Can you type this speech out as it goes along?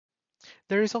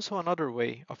There is also another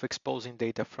way of exposing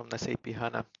data from SAP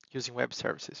HANA using web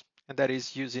services, and that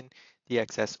is using the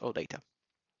Access OData.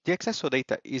 The Access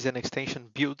OData is an extension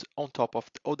built on top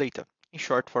of the OData, in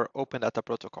short for Open Data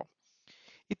Protocol.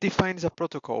 It defines a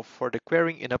protocol for the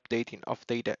querying and updating of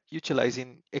data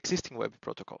utilizing existing web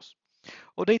protocols.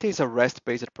 OData is a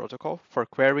REST-based protocol for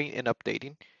querying and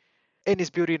updating and is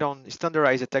built on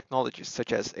standardized technologies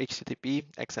such as HTTP,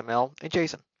 XML, and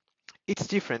JSON. It's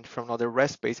different from other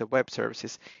REST-based web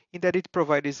services in that it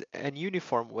provides an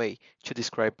uniform way to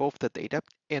describe both the data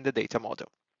and the data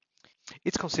model.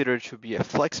 It's considered to be a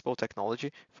flexible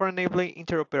technology for enabling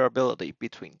interoperability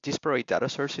between disparate data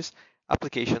sources,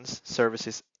 applications,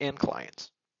 services, and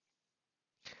clients.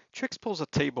 To expose a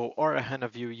table or a HANA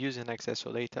view using Access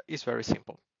data is very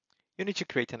simple. You need to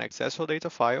create an Access data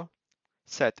file,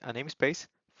 set a namespace,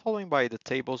 followed by the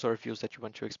tables or views that you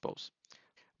want to expose.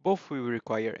 Both will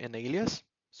require an alias,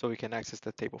 so we can access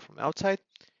the table from outside,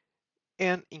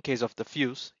 and in case of the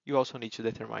views, you also need to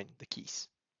determine the keys.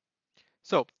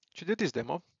 So to do this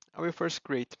demo, I will first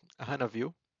create a HANA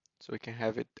view, so we can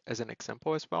have it as an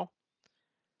example as well.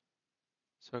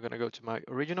 So I'm going to go to my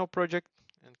original project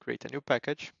and create a new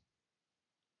package.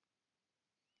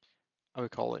 I will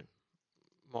call it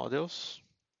models.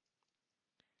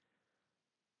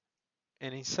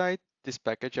 And inside this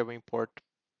package, I will import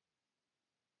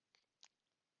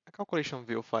a calculation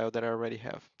view file that I already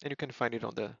have. And you can find it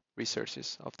on the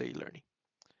resources of the e-learning.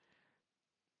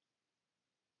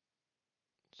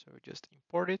 So just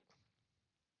import it.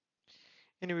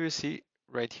 And you will see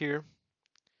right here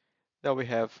that we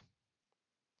have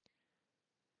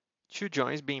two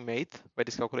joins being made by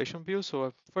this calculation view.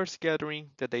 So first gathering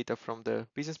the data from the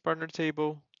business partner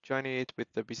table, joining it with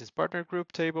the business partner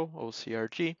group table,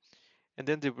 OCRG, and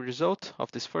then the result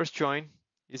of this first join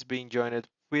is being joined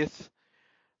with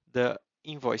the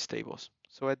invoice tables.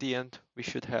 So at the end, we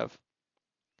should have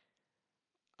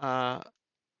a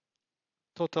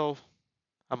total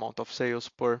amount of sales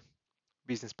per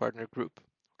business partner group.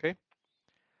 Okay.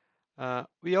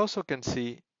 We also can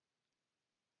see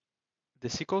the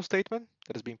SQL statement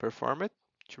that is being performed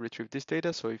to retrieve this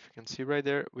data. So if you can see right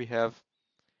there, we have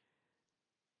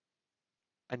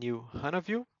a new HANA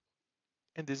view,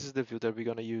 and this is the view that we're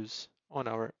going to use on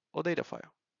our OData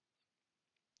file.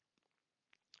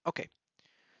 Okay,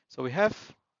 so we have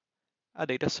a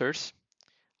data source.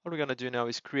 What we're going to do now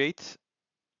is create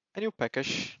a new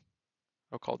package.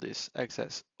 I'll call this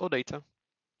access OData,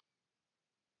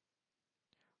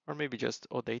 or maybe just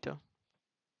OData,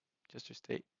 just to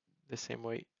stay the same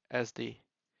way as the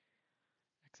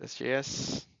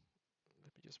access.js.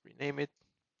 Let me just rename it.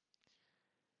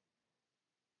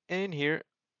 And in here,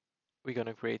 we're going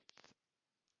to create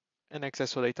an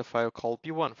access OData file called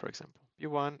b1, for example,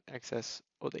 b1 access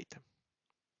OData.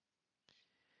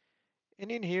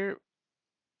 And in here,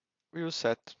 we will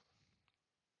set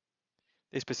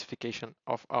the specification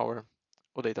of our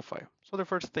OData file. So the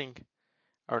first thing,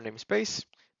 our namespace.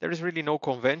 There is really no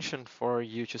convention for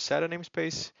you to set a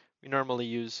namespace. We normally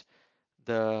use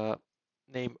the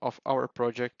name of our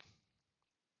project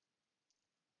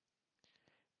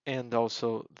and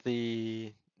also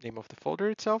the name of the folder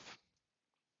itself.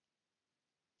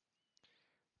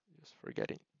 Just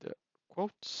forgetting the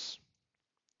quotes.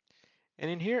 And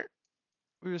in here,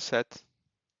 we will set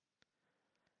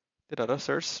the data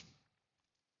source,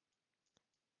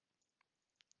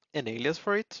 an alias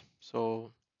for it.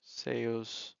 So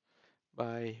sales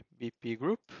by BP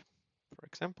group, for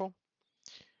example.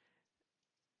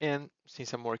 And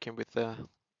since I'm working with a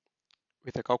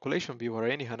calculation view or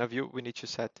any HANA view, we need to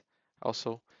set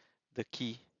also the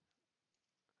key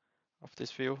of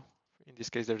this view. In this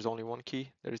case, there's only one key.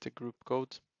 There is the group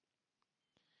code.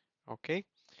 Okay,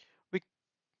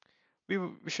 we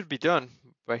should be done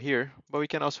by here, but we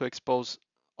can also expose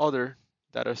other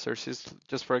data sources.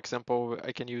 Just for example,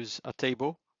 I can use a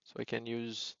table. So I can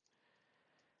use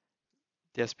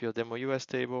the SPO demo US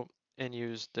table and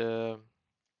use the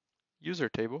user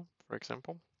table, for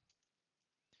example,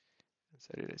 and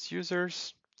set it as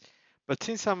users. But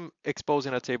since I'm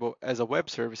exposing a table as a web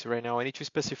service right now, I need to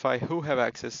specify who have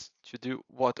access to do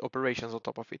what operations on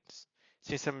top of it.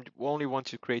 Since I only want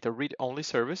to create a read-only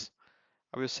service,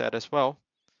 I will set as well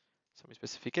some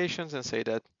specifications and say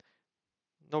that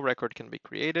no record can be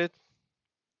created.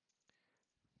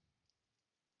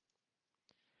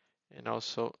 And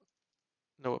also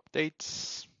no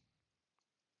updates.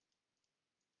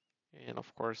 And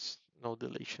of course, no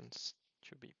deletions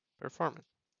to be performed.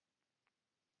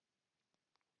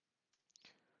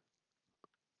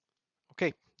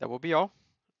 Okay, that will be all.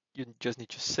 You just need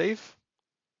to save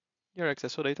your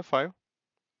Access data file.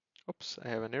 Oops, I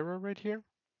have an error right here.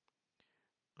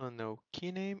 no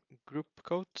key name, group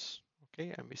codes.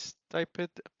 Okay, I mistyped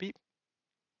it, P.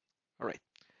 All right,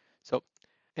 so,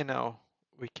 and now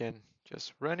we can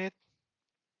just run it.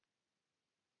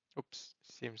 Oops,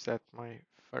 seems that my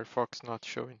Firefox not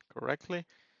showing correctly.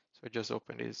 So just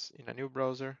open this in a new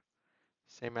browser,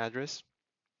 same address.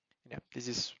 Yeah, this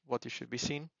is what you should be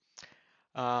seeing.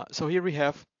 So here we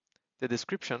have the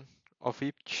description of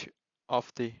each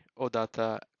of the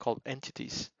OData called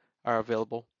entities are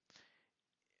available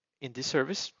in this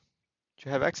service. To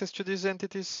have access to these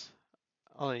entities,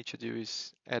 all I need to do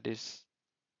is add this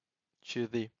to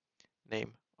the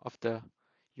name of the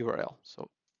URL. So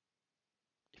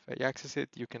if I access it,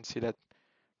 you can see that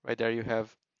right there you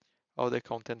have all the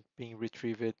content being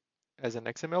retrieved as an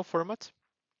XML format.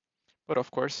 But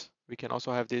of course, we can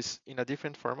also have this in a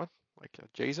different format, like a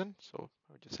JSON. So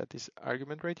I'll just set this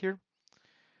argument right here,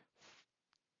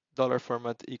 dollar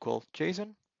format equal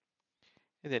JSON,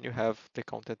 and then you have the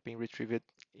content being retrieved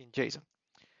in JSON.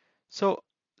 So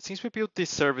since we built this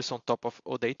service on top of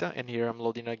OData, and here I'm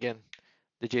loading again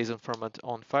the JSON format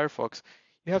on Firefox,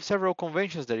 you have several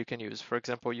conventions that you can use. For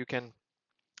example, you can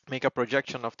make a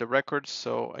projection of the records.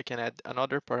 So I can add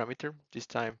another parameter, this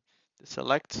time the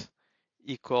select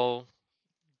equal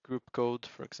group code,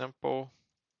 for example,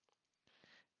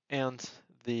 and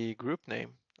the group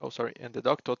name, and the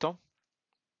doc total.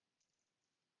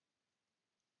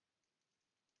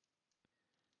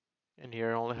 And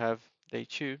here I only have day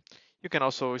 2. You can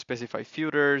also specify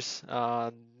filters,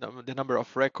 the number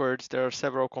of records. There are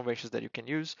several conventions that you can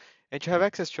use. And to have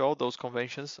access to all those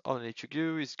conventions, all you need to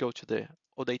do is go to the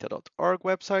odata.org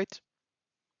website.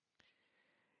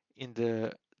 In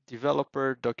the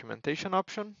developer documentation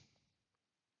option,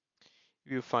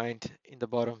 you find in the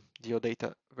bottom the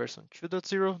OData version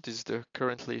 2.0. This is the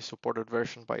currently supported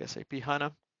version by SAP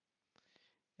HANA.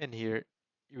 And here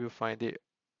you will find the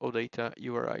OData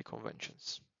URI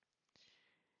conventions.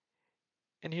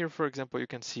 And here, for example, you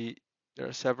can see there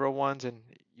are several ones, and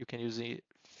you can use the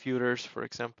filters, for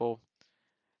example,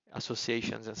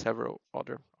 associations, and several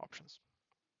other options.